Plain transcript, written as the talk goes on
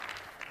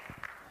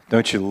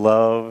Don't you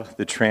love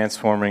the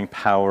transforming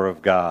power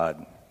of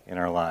God in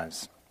our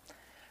lives? I'm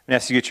going to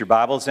ask you to get your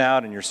Bibles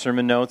out and your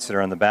sermon notes that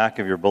are on the back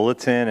of your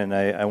bulletin, and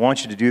I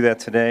want you to do that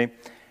today,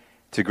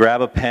 to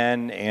grab a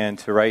pen and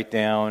to write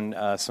down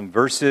some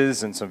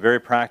verses and some very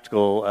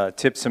practical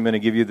tips I'm going to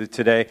give you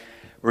today.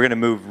 We're going to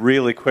move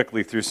really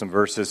quickly through some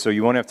verses, so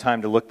you won't have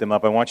time to look them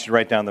up. I want you to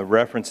write down the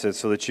references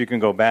so that you can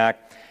go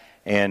back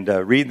and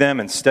read them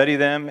and study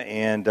them,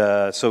 and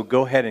so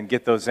go ahead and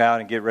get those out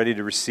and get ready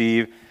to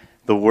receive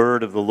the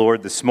word of the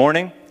Lord this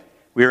morning.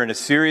 We are in a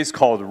series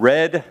called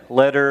Red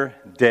Letter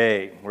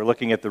Day. We're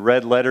looking at the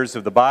red letters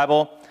of the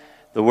Bible,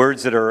 the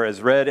words that are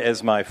as red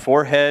as my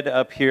forehead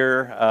up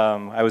here.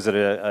 I was at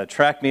a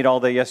track meet all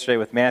day yesterday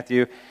with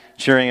Matthew,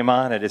 cheering him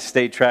on at his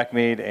state track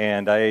meet,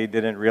 and I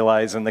didn't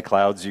realize in the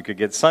clouds you could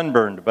get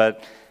sunburned,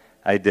 but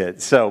I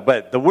did.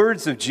 But the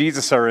words of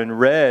Jesus are in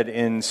red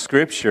in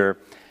Scripture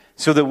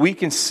so that we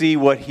can see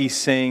what he's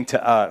saying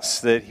to us,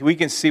 that we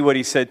can see what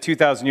he said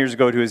 2,000 years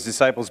ago to his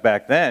disciples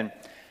back then.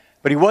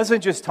 But he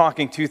wasn't just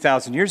talking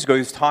 2,000 years ago, he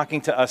was talking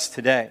to us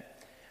today.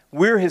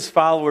 We're his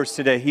followers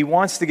today. He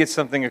wants to get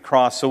something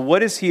across. So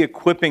what is he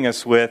equipping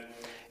us with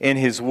in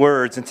his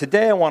words? And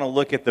today I want to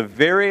look at the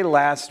very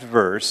last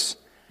verse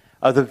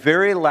of the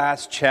very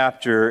last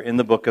chapter in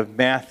the book of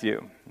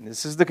Matthew.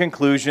 This is the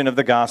conclusion of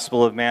the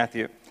Gospel of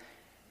Matthew.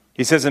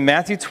 He says in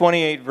Matthew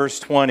 28, verse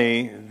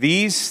 20,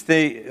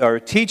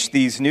 teach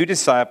these new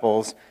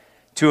disciples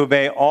to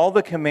obey all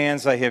the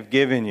commands I have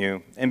given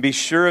you, and be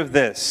sure of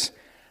this,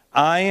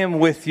 I am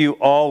with you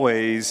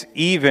always,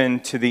 even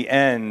to the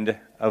end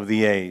of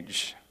the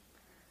age.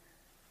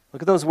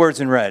 Look at those words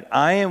in red.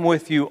 I am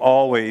with you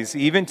always,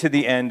 even to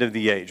the end of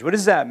the age. What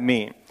does that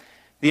mean?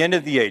 The end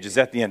of the age, is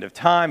that the end of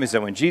time? Is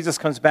that when Jesus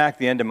comes back,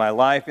 the end of my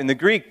life? In the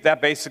Greek,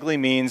 that basically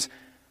means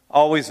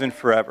always and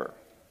forever.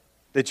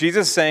 That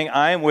Jesus is saying,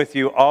 I am with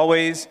you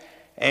always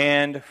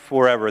and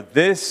forever.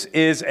 This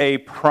is a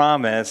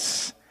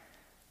promise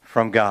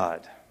from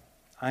God.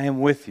 I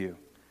am with you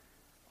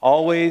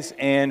always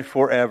and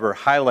forever.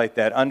 Highlight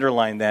that,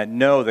 underline that.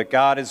 Know that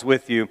God is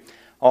with you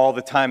all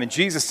the time. And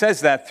Jesus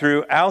says that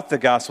throughout the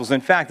Gospels. In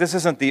fact, this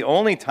isn't the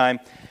only time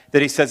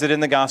that he says it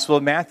in the Gospel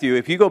of Matthew.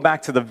 If you go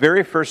back to the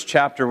very first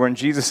chapter when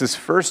Jesus is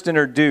first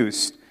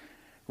introduced,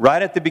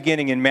 right at the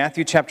beginning in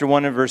Matthew chapter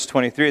 1 and verse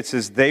 23, it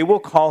says, they will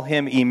call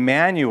him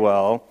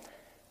Emmanuel,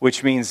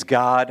 which means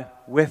God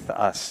with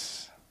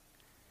us.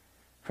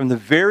 From the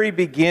very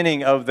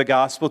beginning of the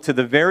gospel to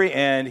the very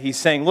end, he's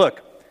saying,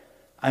 look,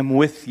 I'm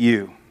with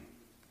you.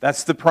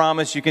 That's the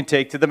promise you can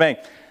take to the bank.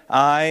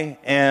 I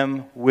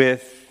am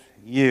with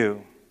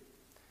you.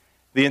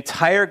 The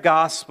entire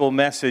gospel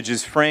message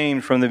is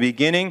framed from the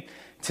beginning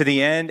to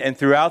the end and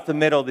throughout the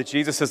middle that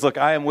Jesus says, look,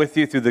 I am with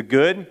you through the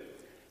good,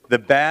 the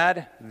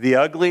bad, the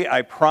ugly.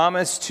 I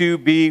promise to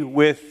be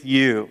with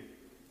you.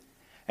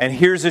 And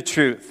here's the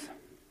truth.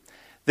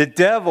 The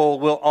devil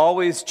will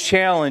always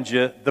challenge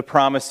the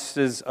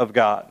promises of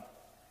God.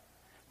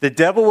 The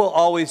devil will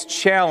always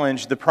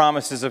challenge the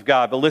promises of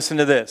God. But listen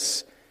to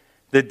this.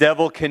 The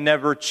devil can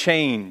never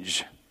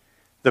change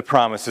the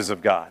promises of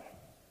God.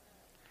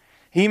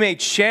 He may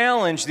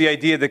challenge the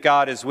idea that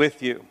God is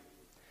with you,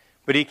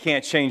 but he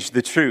can't change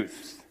the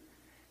truth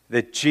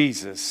that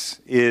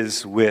Jesus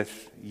is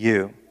with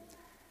you.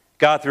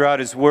 God, throughout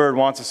his word,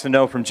 wants us to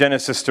know from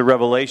Genesis to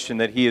Revelation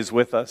that he is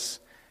with us.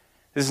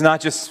 This is not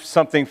just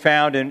something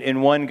found in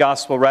one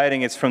gospel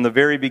writing. It's from the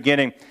very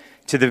beginning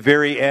to the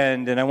very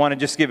end. And I want to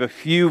just give a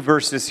few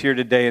verses here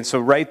today. And so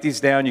write these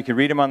down. You can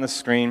read them on the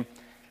screen.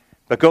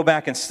 But go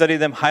back and study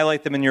them.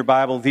 Highlight them in your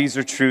Bible. These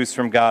are truths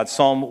from God.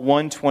 Psalm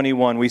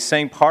 121. We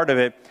sang part of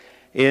it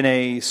in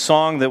a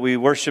song that we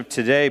worship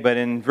today. But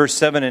in verse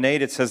 7 and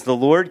 8 it says, the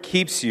Lord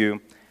keeps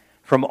you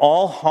from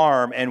all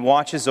harm and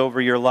watches over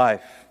your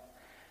life.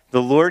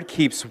 The Lord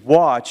keeps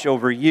watch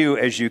over you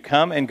as you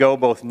come and go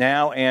both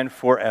now and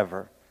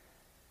forever.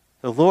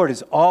 The Lord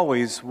is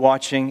always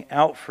watching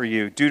out for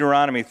you.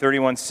 Deuteronomy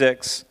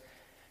 31:6.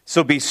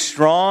 So be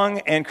strong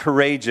and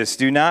courageous.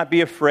 Do not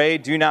be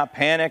afraid. Do not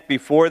panic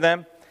before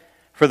them.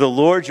 For the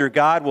Lord your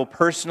God will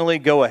personally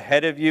go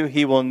ahead of you.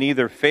 He will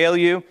neither fail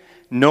you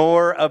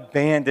nor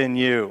abandon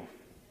you.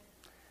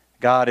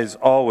 God is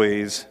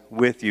always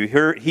with you.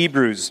 Here,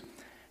 Hebrews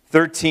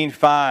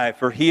 13:5.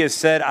 For he has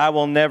said, I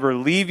will never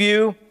leave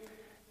you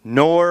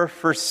nor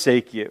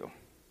forsake you.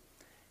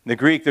 In the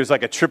Greek, there's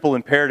like a triple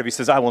imperative. He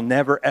says, I will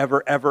never,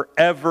 ever, ever,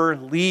 ever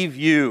leave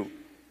you.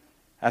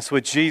 That's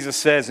what Jesus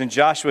says in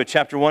Joshua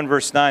chapter 1,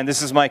 verse 9.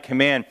 This is my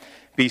command.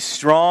 Be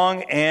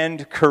strong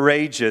and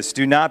courageous.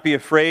 Do not be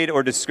afraid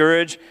or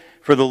discouraged,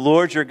 for the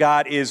Lord your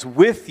God is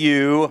with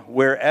you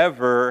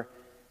wherever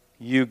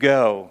you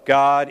go.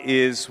 God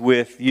is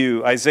with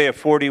you. Isaiah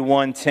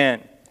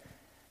 41:10.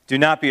 Do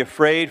not be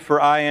afraid, for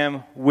I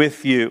am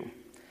with you.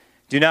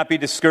 Do not be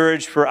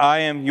discouraged, for I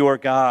am your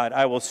God.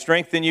 I will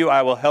strengthen you,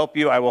 I will help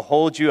you, I will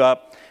hold you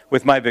up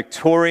with my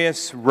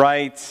victorious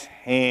right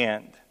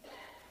hand.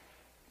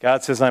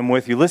 God says, I'm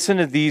with you. Listen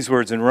to these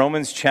words in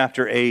Romans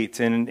chapter 8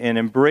 and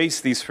embrace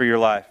these for your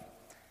life.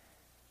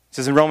 It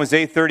says in Romans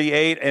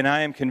 8:38, and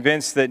I am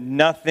convinced that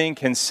nothing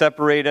can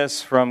separate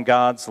us from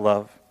God's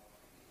love.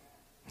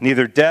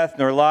 Neither death,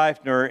 nor life,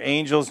 nor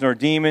angels, nor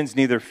demons,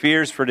 neither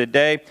fears for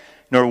today,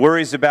 nor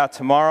worries about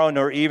tomorrow,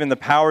 nor even the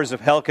powers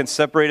of hell can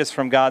separate us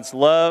from God's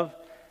love.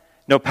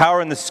 No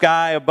power in the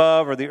sky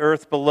above or the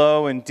earth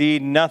below.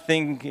 Indeed,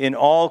 nothing in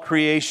all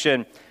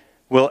creation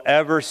will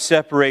ever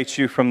separate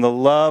you from the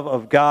love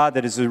of God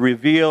that is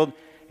revealed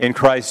in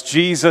Christ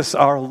Jesus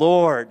our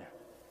Lord.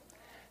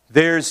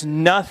 There's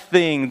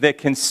nothing that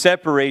can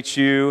separate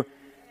you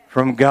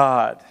from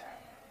God.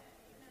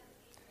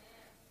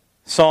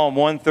 Psalm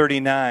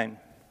 139.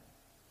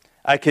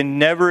 I can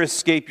never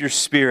escape your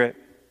spirit.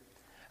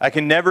 I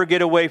can never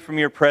get away from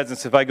your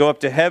presence. If I go up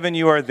to heaven,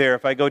 you are there.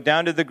 If I go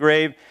down to the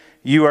grave,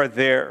 you are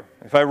there.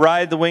 If I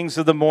ride the wings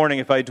of the morning,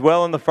 if I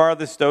dwell in the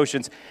farthest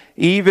oceans,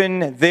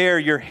 even there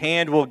your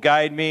hand will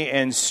guide me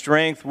and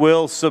strength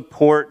will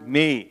support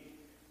me.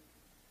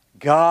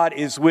 God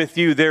is with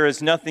you. There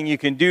is nothing you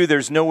can do.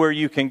 There's nowhere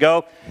you can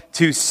go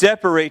to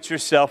separate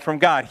yourself from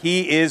God.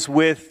 He is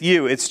with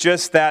you. It's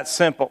just that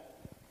simple.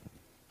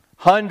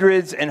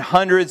 Hundreds and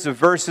hundreds of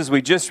verses.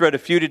 We just read a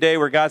few today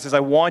where God says, I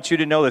want you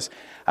to know this.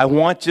 I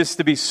want just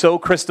to be so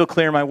crystal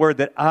clear in my word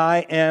that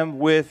I am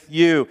with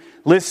you.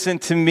 Listen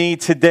to me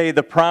today.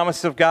 The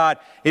promise of God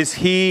is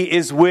He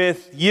is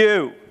with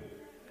you.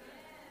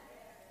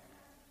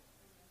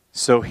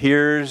 So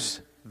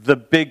here's the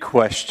big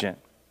question.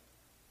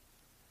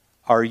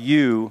 Are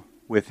you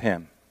with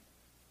Him?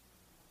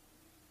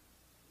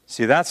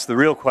 See, that's the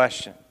real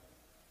question.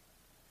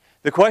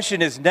 The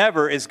question is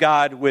never, is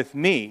God with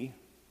me?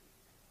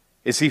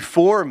 Is He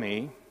for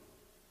me?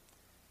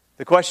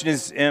 The question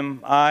is,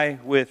 am I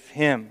with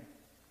Him?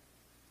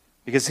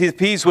 Because if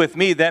He's with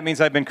me, that means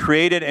I've been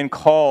created and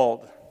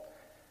called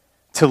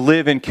to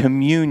live in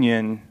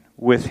communion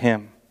with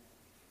Him,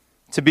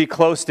 to be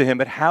close to Him.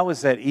 But how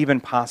is that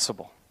even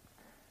possible?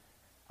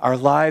 Our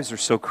lives are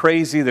so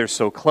crazy, they're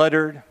so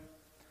cluttered.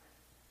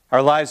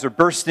 Our lives are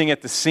bursting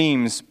at the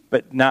seams,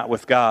 but not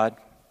with God.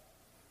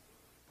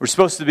 We're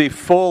supposed to be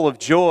full of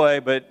joy,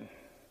 but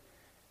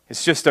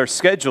it's just our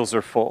schedules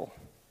are full.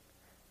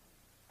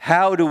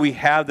 How do we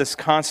have this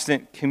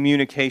constant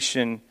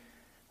communication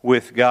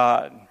with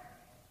God?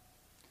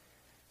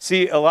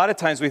 See, a lot of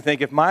times we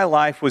think if my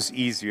life was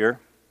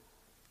easier,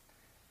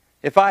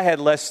 if I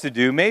had less to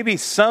do, maybe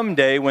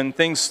someday when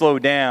things slow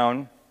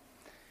down,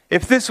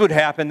 if this would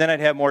happen, then I'd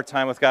have more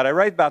time with God. I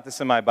write about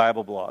this in my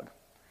Bible blog.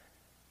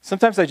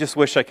 Sometimes I just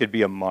wish I could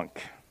be a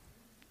monk.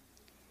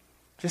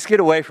 Just get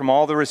away from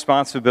all the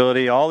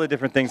responsibility, all the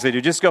different things they do.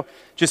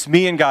 Just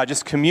me and God,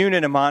 just commune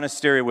in a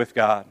monastery with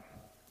God.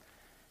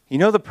 You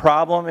know the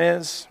problem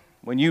is,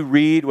 when you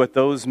read what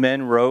those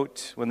men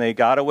wrote when they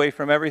got away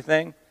from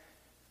everything,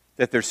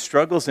 that their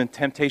struggles and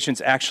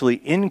temptations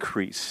actually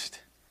increased.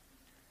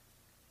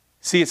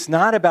 See, it's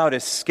not about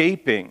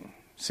escaping.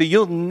 See,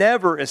 you'll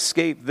never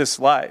escape this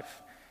life.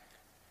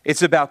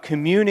 It's about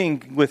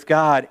communing with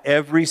God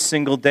every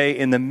single day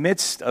in the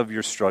midst of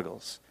your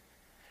struggles,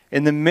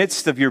 in the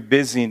midst of your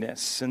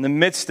busyness, in the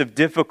midst of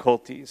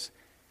difficulties,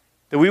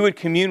 that we would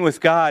commune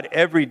with God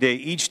every day,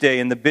 each day,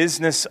 in the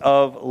business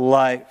of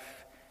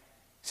life.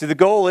 See, the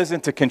goal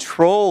isn't to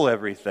control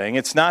everything.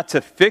 It's not to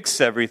fix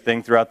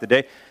everything throughout the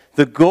day.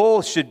 The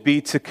goal should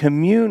be to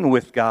commune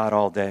with God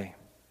all day.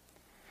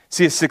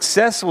 See, a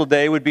successful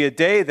day would be a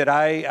day that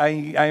I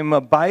am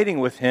abiding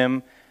with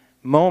Him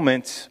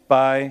moment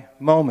by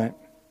moment.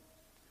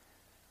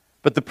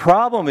 But the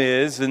problem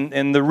is,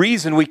 and the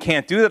reason we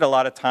can't do that a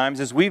lot of times,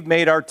 is we've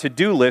made our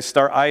to-do list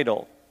our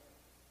idol.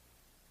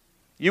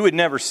 You would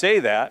never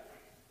say that,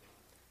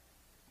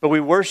 but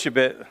we worship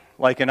it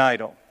like an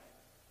idol.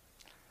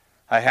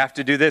 I have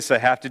to do this, I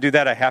have to do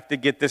that, I have to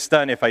get this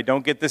done. If I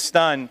don't get this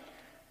done,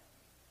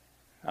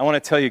 I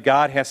want to tell you,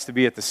 God has to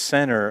be at the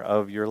center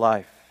of your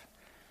life.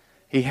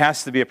 He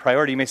has to be a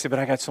priority. You may say, but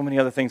I got so many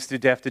other things to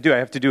have to do. I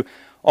have to do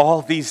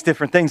all these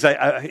different things.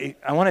 I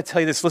want to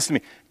tell you this. Listen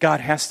to me. God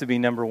has to be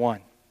number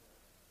one.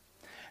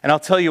 And I'll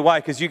tell you why.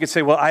 Because you could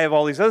say, well, I have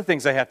all these other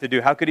things I have to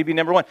do. How could He be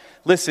number one?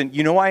 Listen,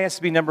 you know why He has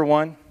to be number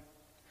one?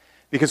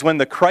 Because when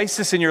the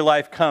crisis in your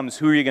life comes,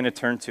 who are you going to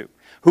turn to?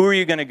 Who are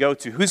you going to go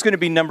to? Who's going to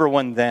be number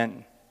one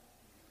then?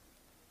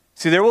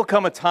 See, there will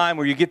come a time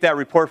where you get that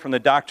report from the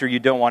doctor you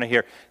don't want to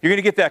hear. You're going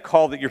to get that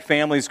call that your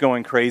family's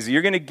going crazy.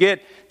 You're going to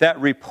get that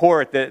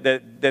report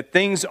that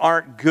things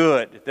aren't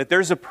good, that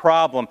there's a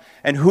problem.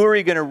 And who are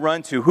you going to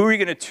run to? Who are you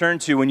going to turn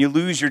to when you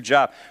lose your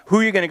job? Who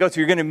are you going to go to?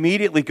 You're going to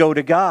immediately go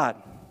to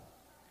God.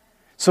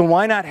 So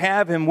why not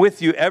have Him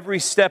with you every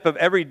step of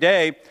every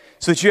day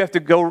so that you don't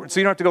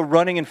have to go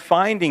running and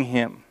finding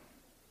Him?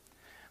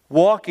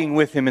 Walking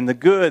with Him in the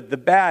good, the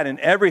bad, and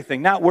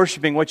everything. Not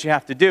worshiping what you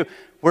have to do,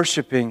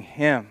 worshiping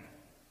Him.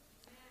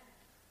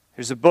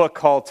 There's a book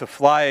called To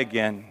Fly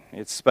Again.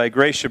 It's by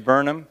Gracia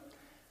Burnham,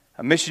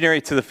 a missionary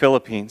to the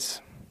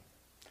Philippines.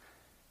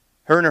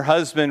 Her and her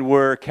husband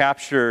were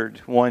captured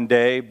one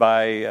day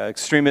by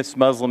extremist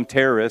Muslim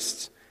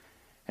terrorists,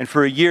 and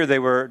for a year they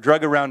were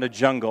drug around a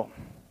jungle,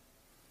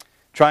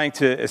 trying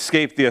to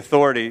escape the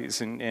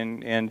authorities.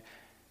 And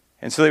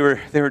And so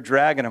they were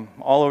dragging him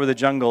all over the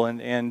jungle.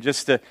 And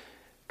just to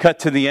cut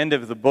to the end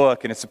of the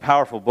book, and it's a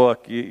powerful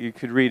book, you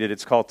could read it.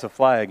 It's called To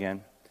Fly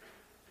Again.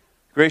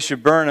 Gracia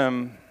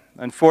Burnham,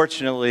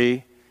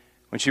 unfortunately,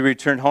 when she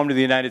returned home to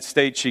the United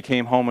States, she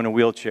came home in a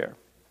wheelchair.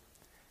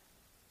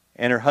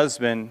 And her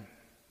husband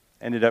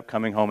ended up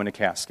coming home in a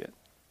casket.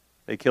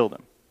 They killed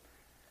him.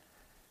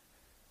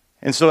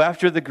 And so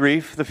after the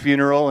grief, the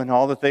funeral, and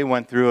all that they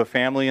went through, a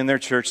family in their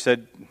church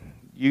said,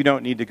 you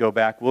don't need to go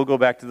back. We'll go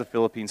back to the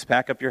Philippines,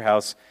 pack up your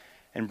house,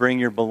 and bring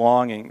your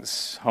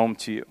belongings home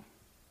to you.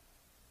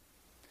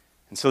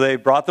 And so they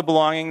brought the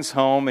belongings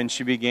home, and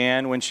she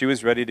began when she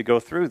was ready to go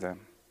through them.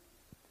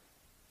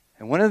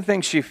 And one of the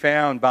things she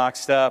found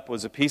boxed up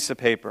was a piece of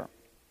paper.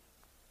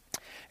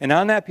 And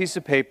on that piece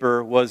of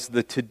paper was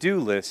the to-do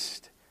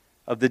list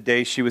of the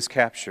day she was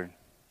captured.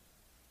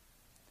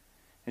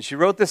 And she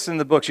wrote this in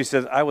the book. She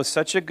says, I was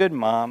such a good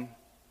mom.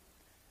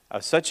 I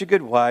was such a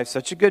good wife,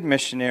 such a good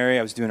missionary.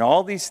 I was doing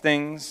all these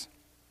things.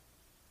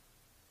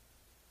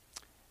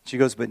 She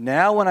goes, but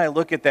now when I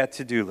look at that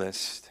to-do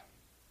list,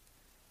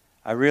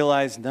 I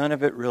realize none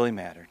of it really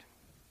mattered.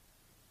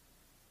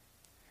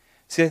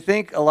 See, I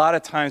think a lot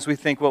of times we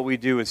think what we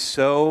do is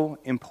so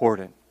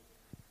important.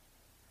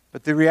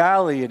 But the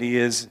reality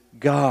is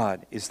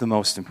God is the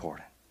most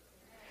important.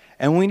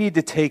 And we need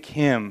to take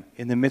Him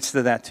in the midst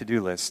of that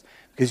to-do list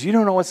because you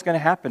don't know what's going to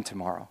happen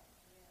tomorrow.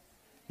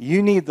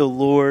 You need the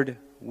Lord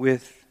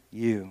with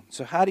you.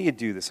 So how do you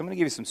do this? I'm going to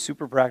give you some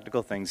super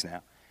practical things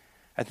now.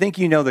 I think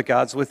you know that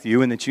God's with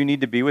you and that you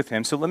need to be with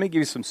Him. So let me give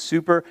you some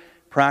super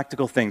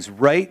practical things.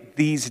 Write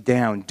these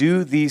down.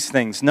 Do these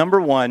things. Number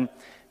one,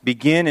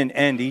 begin and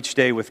end each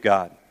day with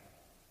God.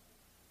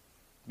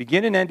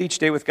 Begin and end each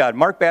day with God.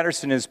 Mark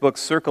Batterson, in his book,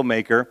 Circle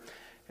Maker,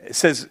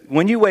 says,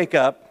 when you wake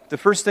up, the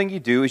first thing you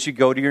do is you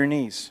go to your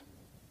knees.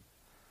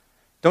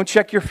 Don't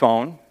check your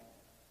phone.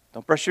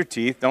 Don't brush your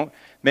teeth. Don't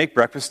make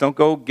breakfast. Don't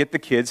go get the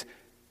kids.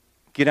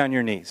 Get on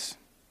your knees.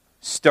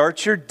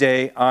 Start your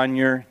day on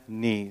your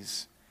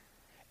knees.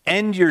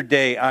 End your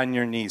day on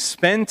your knees.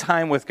 Spend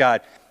time with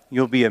God.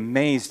 You'll be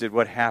amazed at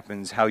what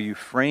happens, how you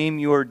frame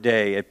your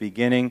day at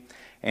beginning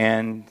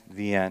and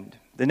the end.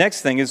 The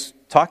next thing is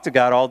talk to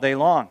God all day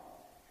long.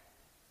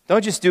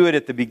 Don't just do it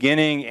at the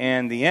beginning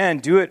and the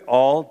end. Do it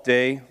all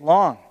day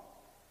long.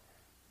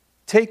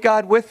 Take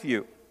God with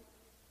you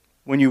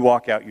when you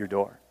walk out your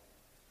door.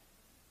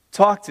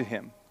 Talk to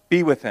Him.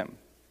 Be with Him.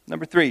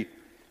 Number 3,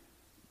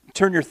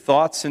 turn your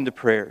thoughts into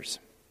prayers.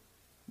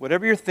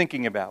 Whatever you're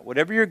thinking about,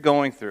 whatever you're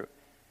going through,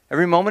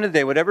 every moment of the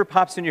day, whatever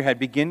pops in your head,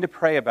 begin to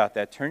pray about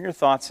that. Turn your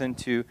thoughts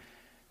into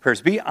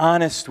prayers. Be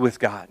honest with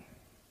God.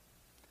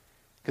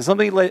 Because I'm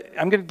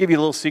going to give you a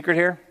little secret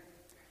here.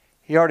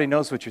 He already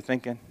knows what you're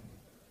thinking.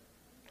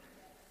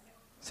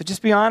 So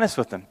just be honest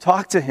with Him.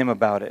 Talk to Him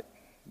about it.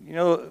 You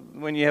know,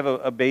 when you have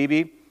a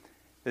baby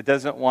that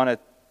doesn't want to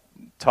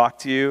talk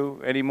to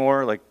you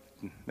anymore, like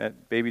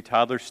that baby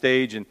toddler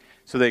stage, and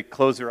so they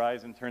close their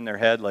eyes and turn their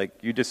head, like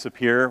you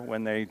disappear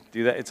when they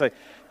do that. It's like,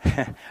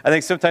 I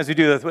think sometimes we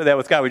do that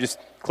with God. We just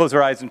close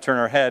our eyes and turn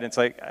our head. It's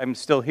like, I'm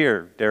still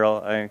here,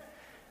 Daryl.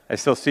 I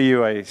still see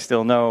you. I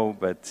still know.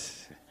 But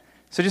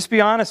so just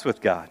be honest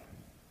with God.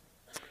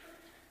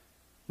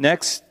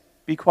 Next,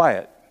 be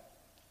quiet.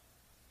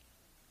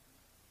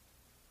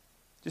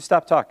 Just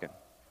stop talking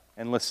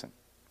and listen.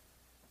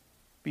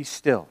 Be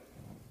still.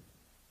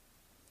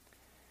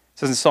 It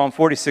says in Psalm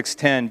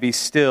 46:10, be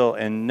still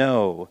and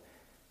know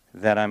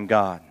that I'm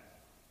God.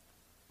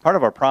 Part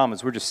of our problem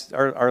is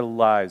our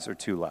lives are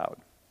too loud.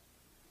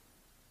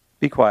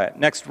 Be quiet.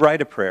 Next,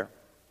 write a prayer.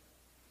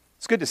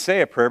 It's good to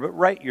say a prayer, but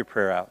write your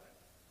prayer out.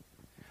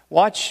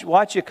 Watch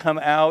it come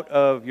out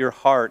of your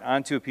heart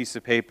onto a piece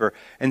of paper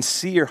and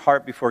see your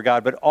heart before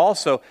God, but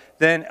also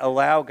then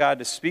allow God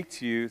to speak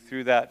to you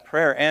through that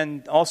prayer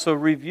and also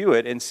review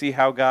it and see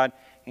how God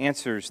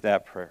answers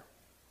that prayer.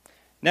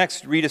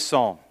 Next, read a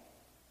psalm.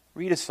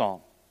 Read a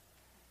psalm.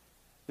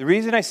 The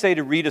reason I say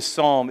to read a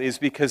psalm is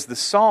because the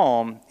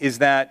psalm is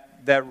that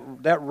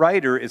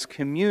writer is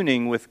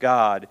communing with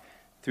God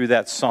through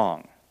that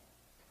song.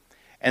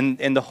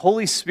 And the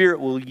Holy Spirit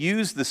will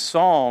use the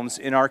Psalms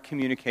in our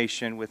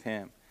communication with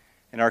Him,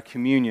 in our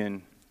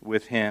communion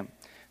with Him.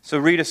 So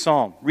read a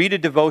psalm. Read a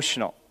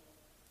devotional.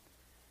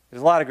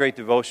 There's a lot of great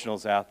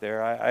devotionals out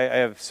there. I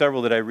have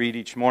several that I read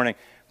each morning.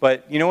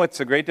 But you know what's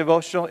a great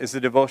devotional? Is the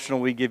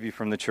devotional we give you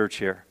from the church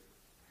here.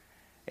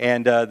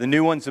 And the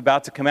new one's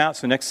about to come out,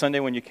 so next Sunday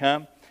when you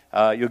come,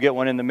 you'll get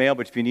one in the mail,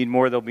 but if you need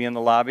more, they'll be in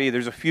the lobby.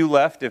 There's a few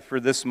left for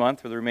this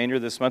month, for the remainder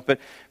of this month. But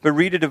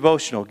read a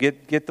devotional.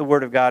 Get the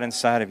Word of God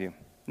inside of you.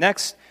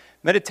 Next,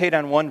 meditate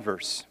on one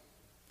verse.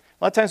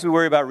 A lot of times we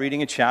worry about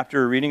reading a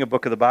chapter or reading a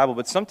book of the Bible,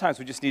 but sometimes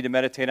we just need to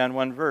meditate on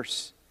one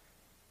verse.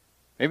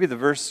 Maybe the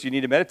verse you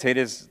need to meditate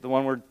is the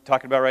one we're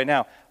talking about right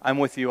now. I'm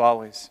with you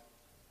always.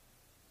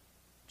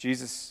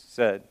 Jesus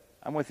said,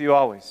 I'm with you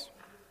always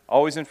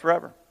and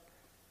forever.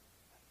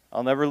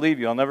 I'll never leave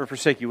you. I'll never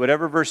forsake you.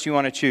 Whatever verse you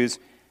want to choose,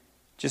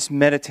 just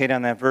meditate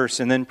on that verse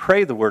and then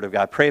pray the Word of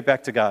God. Pray it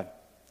back to God.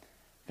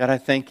 God, I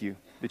thank you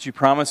that you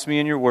promised me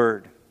in your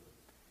Word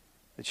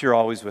that you're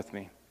always with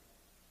me.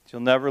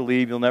 You'll never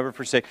leave, you'll never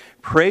forsake.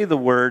 Pray the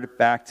word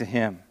back to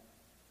him.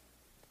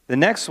 The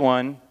next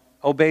one,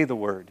 obey the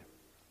word.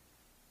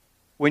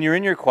 When you're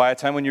in your quiet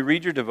time, when you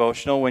read your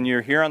devotional, when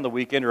you're here on the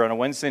weekend or on a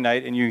Wednesday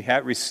night and you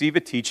receive a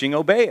teaching,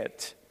 obey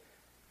it.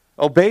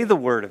 Obey the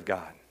word of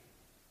God.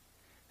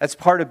 That's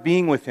part of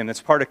being with him.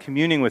 That's part of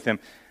communing with him.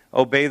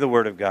 Obey the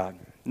word of God.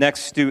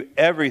 Next, do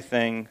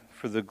everything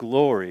for the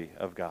glory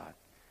of God.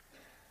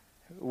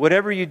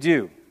 Whatever you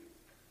do,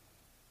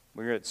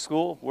 whether you're at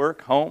school,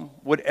 work, home,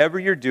 whatever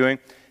you're doing,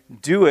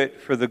 do it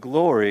for the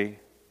glory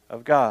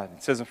of God.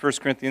 It says in 1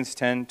 Corinthians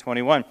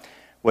 10:21,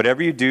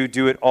 whatever you do,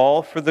 do it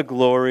all for the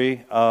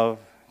glory of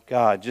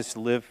God. Just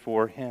live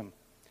for him.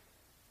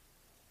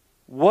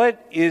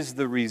 What is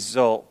the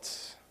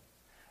result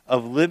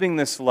of living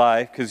this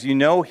life? Because you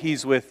know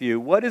he's with you.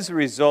 What is the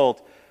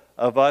result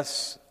of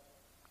us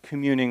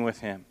communing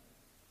with him?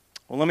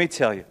 Well, let me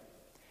tell you.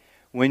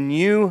 When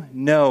you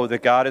know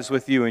that God is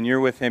with you and you're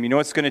with him, you know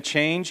what's going to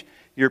change?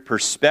 Your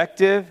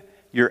perspective,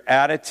 your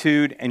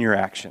attitude, and your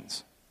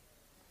actions.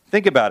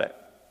 Think about it.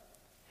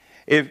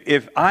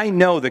 If I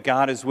know that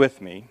God is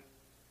with me,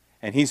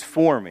 and he's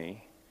for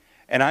me,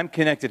 and I'm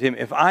connected to him,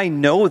 if I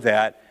know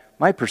that,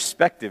 my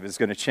perspective is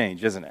going to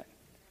change, isn't it?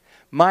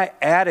 My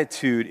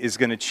attitude is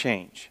going to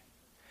change.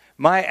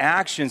 My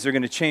actions are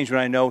going to change when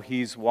I know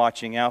he's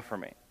watching out for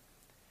me.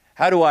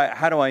 How do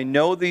I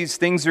know these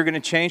things are going to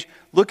change?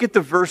 Look at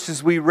the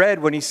verses we read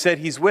when he said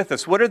he's with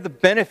us. What are the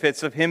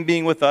benefits of him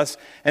being with us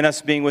and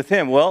us being with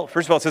him? Well,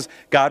 first of all, it says,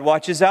 God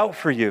watches out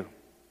for you.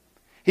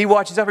 He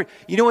watches out for you.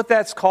 You know what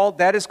that's called?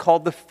 That is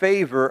called the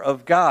favor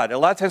of God. A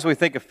lot of times when we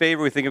think of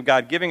favor, we think of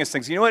God giving us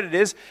things. You know what it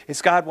is?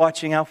 It's God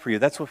watching out for you.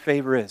 That's what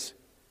favor is.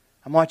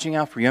 I'm watching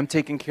out for you. I'm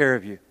taking care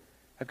of you.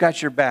 I've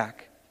got your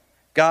back.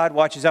 God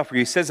watches out for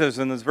you. He says this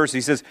in this verse.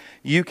 He says,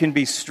 you can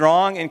be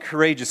strong and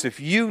courageous. If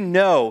you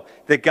know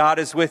that God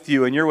is with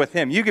you and you're with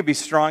him, you can be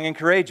strong and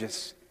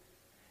courageous.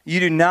 You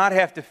do not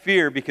have to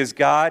fear because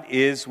God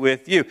is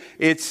with you.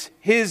 It's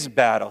his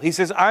battle. He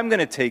says, I'm going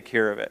to take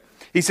care of it.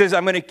 He says,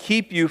 I'm going to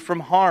keep you from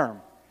harm.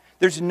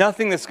 There's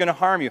nothing that's going to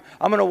harm you.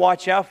 I'm going to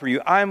watch out for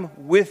you. I'm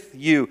with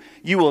you.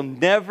 You will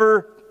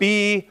never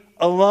be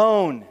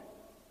alone.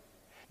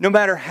 No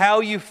matter how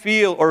you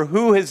feel or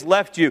who has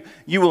left you,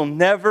 you will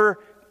never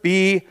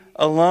be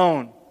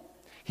alone.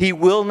 He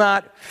will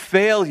not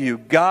fail you.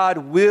 God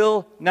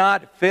will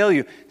not fail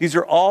you. These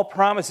are all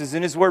promises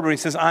in his word where he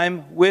says,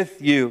 I'm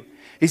with you.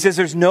 He says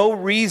there's no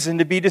reason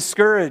to be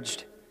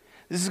discouraged.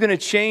 This is going to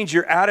change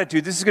your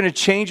attitude. This is going to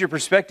change your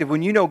perspective.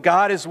 When you know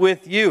God is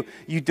with you,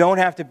 you don't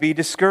have to be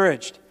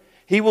discouraged.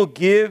 He will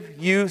give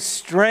you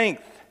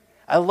strength.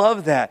 I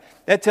love that.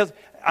 That tells,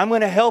 I'm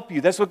going to help you.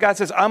 That's what God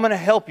says. I'm going to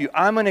help you.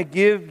 I'm going to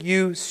give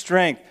you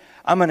strength.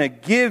 I'm going to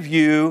give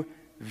you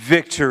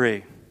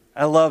victory.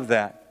 I love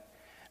that.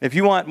 If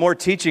you want more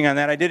teaching on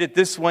that, I did it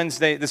this past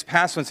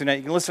Wednesday night.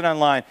 You can listen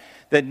online.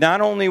 That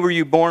not only were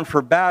you born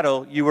for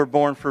battle, you were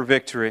born for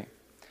victory.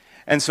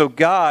 And so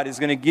God is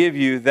going to give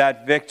you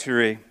that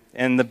victory.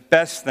 And the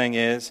best thing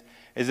is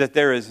that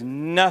there is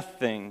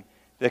nothing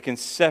that can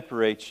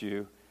separate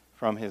you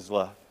from his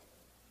love.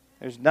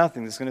 There's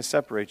nothing that's going to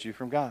separate you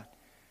from God.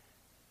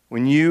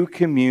 When you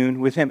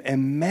commune with him,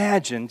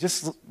 imagine,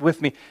 just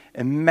with me,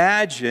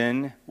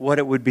 imagine what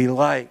it would be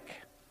like.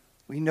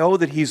 We know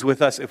that he's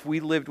with us if we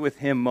lived with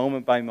him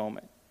moment by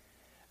moment.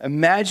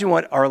 Imagine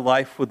what our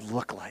life would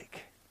look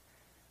like.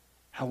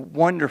 How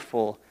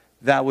wonderful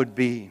that would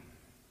be.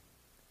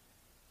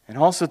 And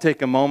also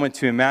take a moment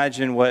to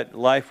imagine what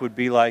life would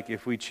be like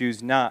if we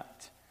choose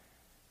not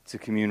to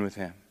commune with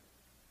him.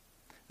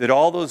 That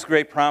all those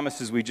great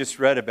promises we just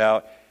read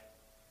about,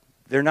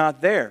 they're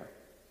not there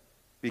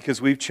because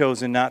we've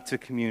chosen not to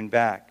commune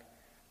back.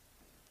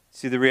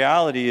 See, the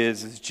reality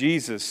is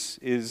Jesus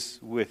is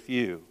with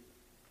you.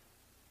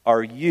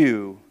 Are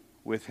you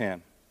with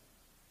him?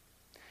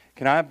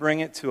 Can I bring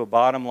it to a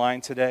bottom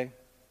line today?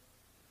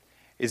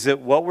 Is that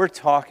what we're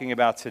talking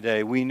about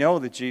today, we know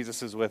that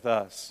Jesus is with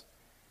us.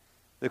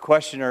 The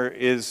question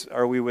is,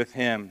 are we with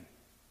him?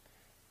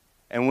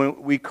 And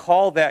when we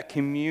call that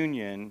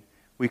communion,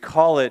 we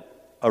call it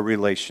a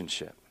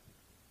relationship.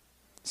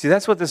 See,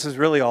 that's what this is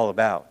really all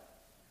about.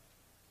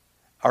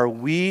 Are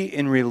we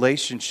in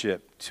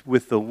relationship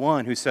with the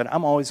one who said,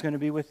 I'm always going to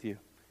be with you?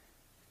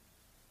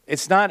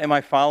 It's not, am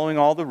I following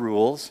all the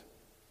rules?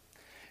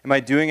 Am I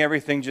doing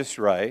everything just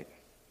right?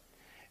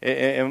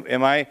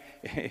 Am I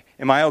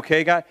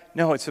okay, God?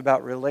 No, it's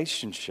about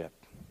relationship.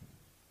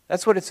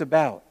 That's what it's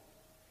about.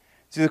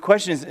 See, the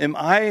question is, am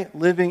I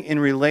living in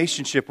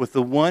relationship with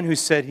the one who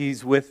said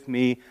he's with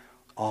me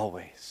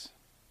always?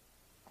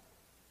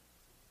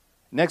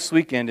 Next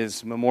weekend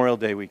is Memorial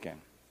Day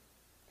weekend.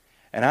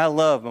 And I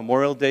love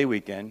Memorial Day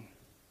weekend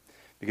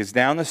because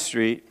down the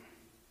street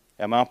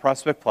at Mount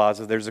Prospect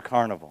Plaza, there's a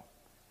carnival.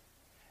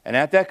 And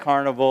at that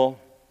carnival,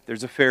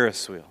 there's a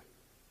Ferris wheel.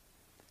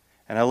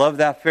 And I love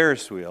that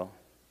Ferris wheel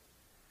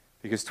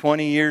because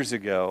 20 years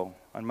ago,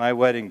 on my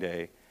wedding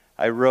day,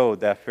 I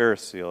rode that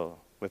Ferris wheel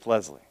with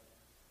Leslie.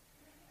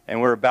 And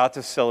we're about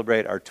to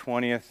celebrate our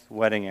 20th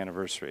wedding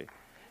anniversary.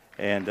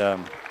 And,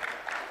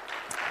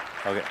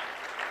 okay.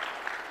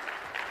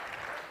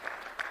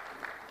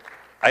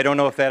 I don't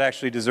know if that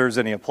actually deserves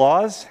any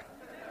applause,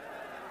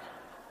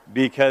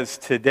 because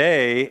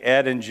today,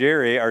 Ed and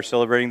Jerry are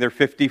celebrating their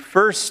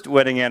 51st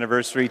wedding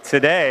anniversary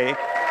today.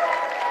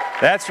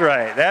 That's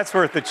right. That's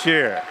worth a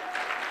cheer.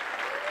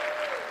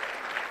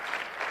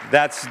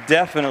 That's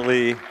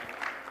definitely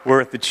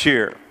worth a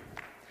cheer.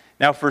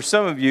 Now, for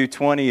some of you,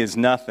 20 is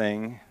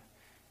nothing,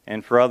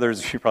 and for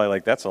others, you're probably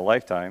like, that's a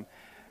lifetime.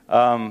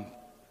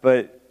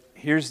 But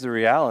here's the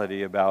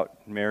reality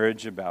about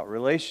marriage, about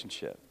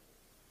relationship,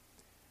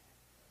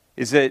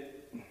 is that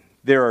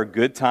there are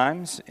good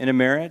times in a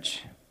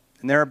marriage,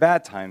 and there are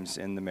bad times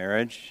in the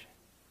marriage,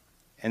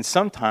 and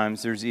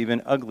sometimes there's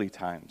even ugly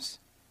times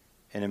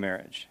in a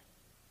marriage,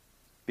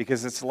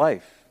 because it's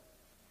life.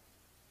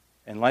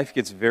 And life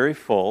gets very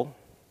full,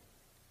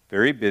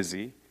 very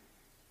busy.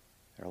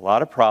 There are a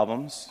lot of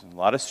problems, a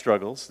lot of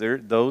struggles.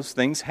 Those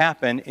things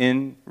happen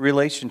in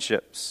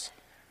relationships.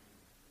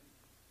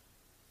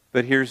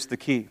 But here's the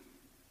key,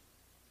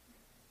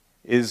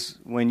 is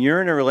when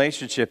you're in a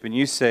relationship and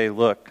you say,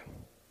 look,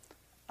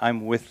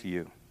 I'm with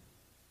you,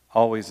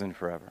 always and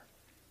forever,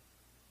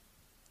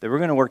 that we're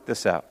going to work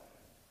this out.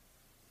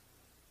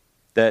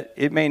 That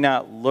it may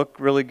not look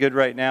really good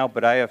right now,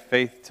 but I have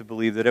faith to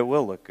believe that it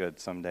will look good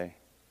someday.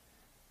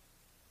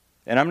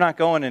 And I'm not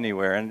going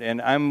anywhere,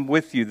 and I'm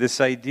with you. This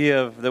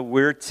idea of that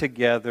we're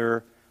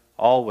together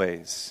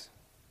always.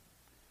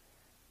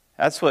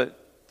 That's what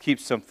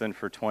keeps something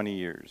for 20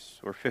 years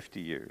or 50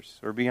 years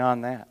or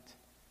beyond that.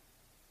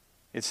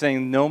 It's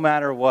saying no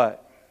matter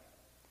what,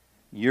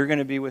 you're going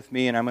to be with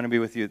me and I'm going to be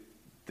with you.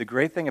 The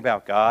great thing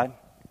about God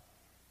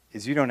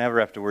is you don't ever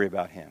have to worry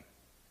about Him.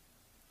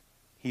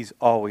 He's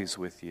always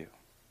with you.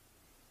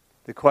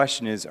 The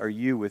question is, are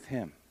you with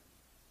Him?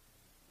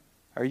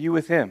 Are you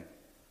with Him?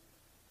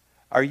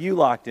 Are you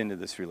locked into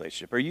this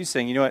relationship? Are you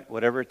saying, you know what,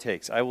 whatever it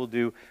takes, I will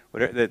do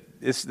whatever.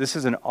 This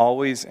is an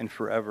always and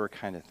forever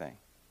kind of thing.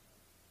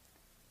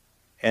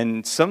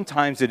 And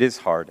sometimes it is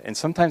hard, and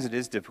sometimes it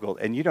is difficult,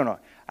 and you don't know.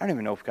 I don't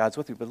even know if God's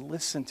with you, but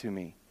listen to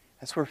me.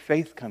 That's where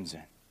faith comes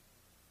in.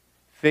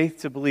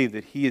 Faith to believe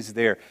that He is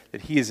there,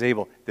 that He is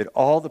able, that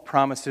all the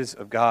promises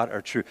of God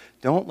are true.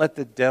 Don't let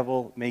the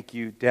devil make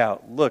you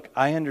doubt. Look,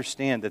 I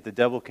understand that the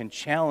devil can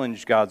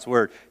challenge God's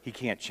word. He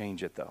can't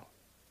change it, though.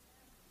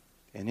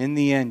 And in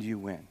the end, you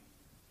win.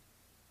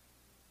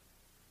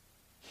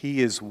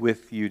 He is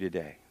with you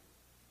today.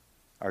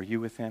 Are you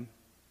with Him?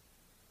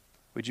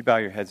 Would you bow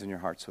your heads and your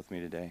hearts with me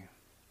today?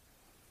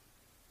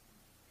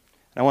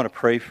 And I want to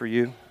pray for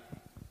you.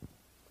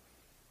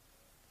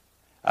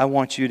 I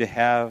want you to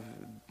have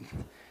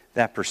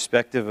that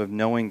perspective of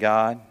knowing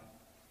God,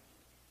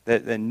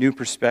 that new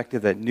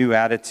perspective, that new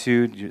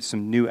attitude,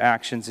 some new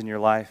actions in your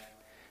life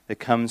that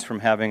comes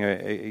from having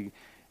an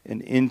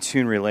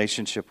in-tune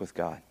relationship with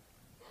God.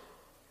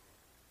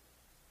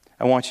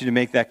 I want you to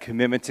make that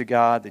commitment to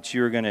God that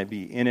you are going to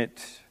be in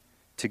it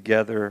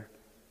together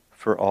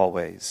for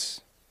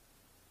always,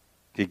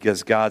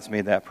 because God's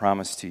made that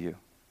promise to you.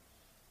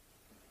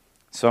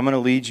 So I'm going to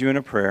lead you in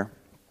a prayer,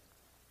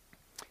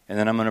 and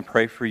then I'm going to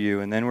pray for you,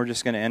 and then we're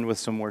just going to end with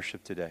some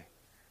worship today.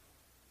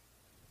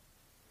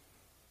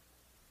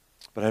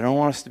 But I don't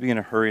want us to be in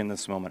a hurry in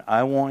this moment.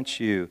 I want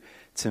you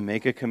to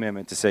make a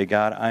commitment to say,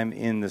 God, I'm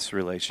in this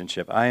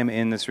relationship. I am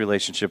in this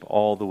relationship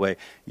all the way.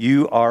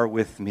 You are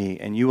with me,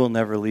 and you will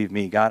never leave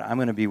me. God, I'm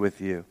going to be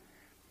with you.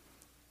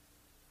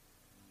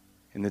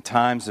 In the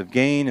times of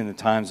gain, in the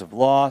times of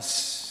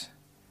loss,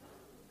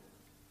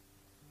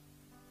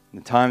 in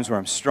the times where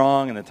I'm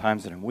strong, in the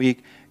times that I'm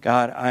weak,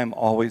 God, I'm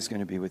always going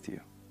to be with you.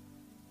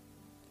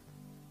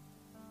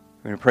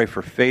 We're going to pray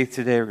for faith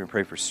today. We're going to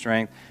pray for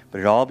strength. But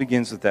it all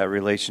begins with that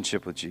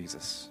relationship with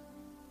Jesus.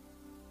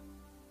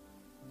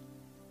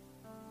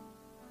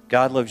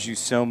 God loves you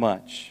so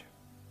much.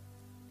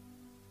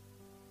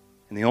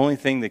 And the only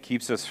thing that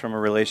keeps us from a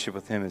relationship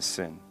with Him is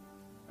sin.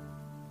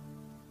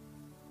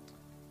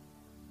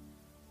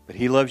 But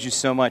He loves you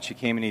so much, He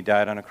came and He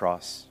died on a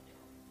cross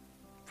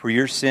for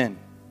your sin.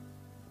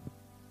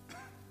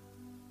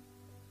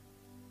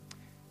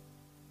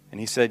 And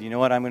He said, you know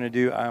what I'm going to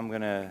do? I'm going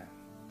to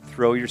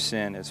throw your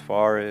sin as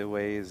far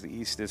away as the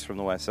east is from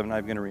the west. I'm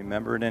not going to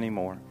remember it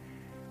anymore.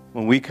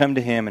 When we come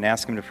to Him and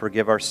ask Him to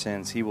forgive our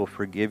sins, He will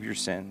forgive your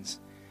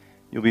sins.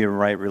 You'll be in a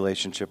right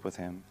relationship with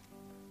Him.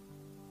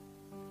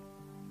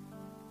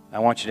 I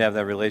want you to have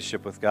that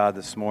relationship with God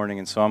this morning,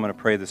 and so I'm going to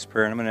pray this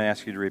prayer, and I'm going to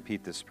ask you to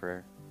repeat this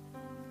prayer.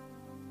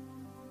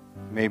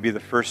 It may be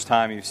the first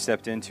time you've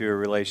stepped into a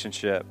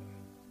relationship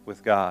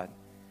with God.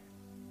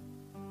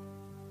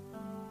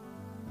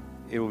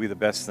 It will be the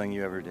best thing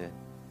you ever did.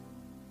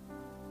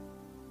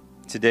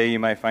 Today you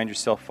might find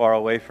yourself far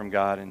away from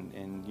God,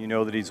 and you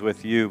know that He's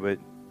with you, but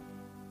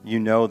you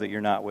know that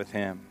you're not with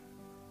Him,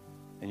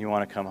 and you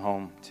want to come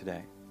home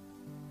today.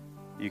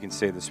 You can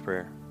say this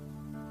prayer.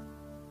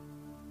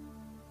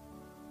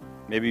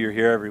 Maybe you're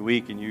here every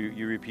week and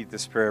you repeat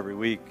this prayer every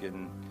week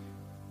and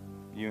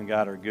you and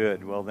God are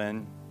good. Well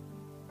then,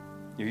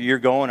 You're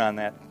going on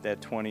that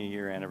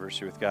 20-year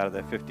anniversary with God, or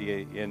that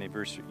 58-year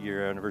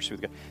anniversary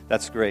with God.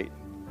 That's great.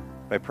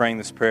 By praying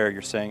this prayer,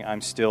 you're saying,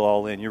 I'm still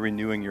all in. You're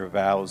renewing your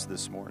vows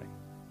this morning.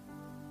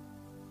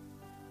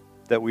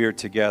 That we are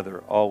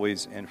together,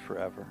 always and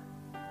forever.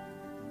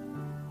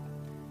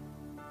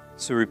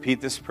 So repeat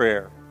this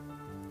prayer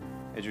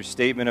as your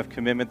statement of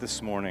commitment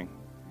this morning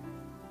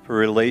for a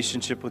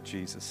relationship with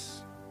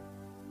Jesus.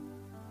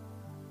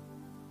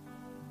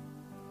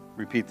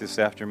 Repeat this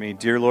after me.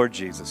 Dear Lord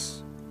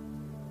Jesus,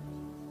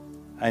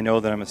 I know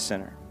that I'm a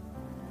sinner.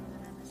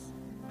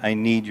 I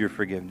need your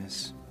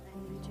forgiveness.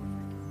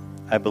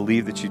 I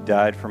believe that you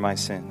died for my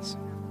sins.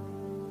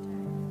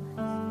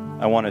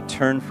 I want to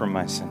turn from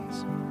my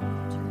sins.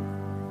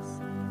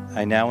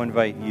 I now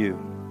invite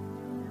you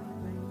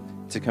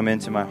to come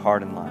into my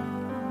heart and life.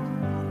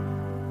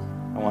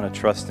 I want to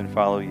trust and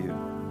follow you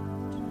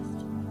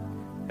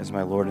as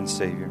my Lord and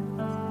Savior.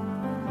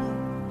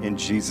 In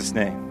Jesus'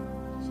 name.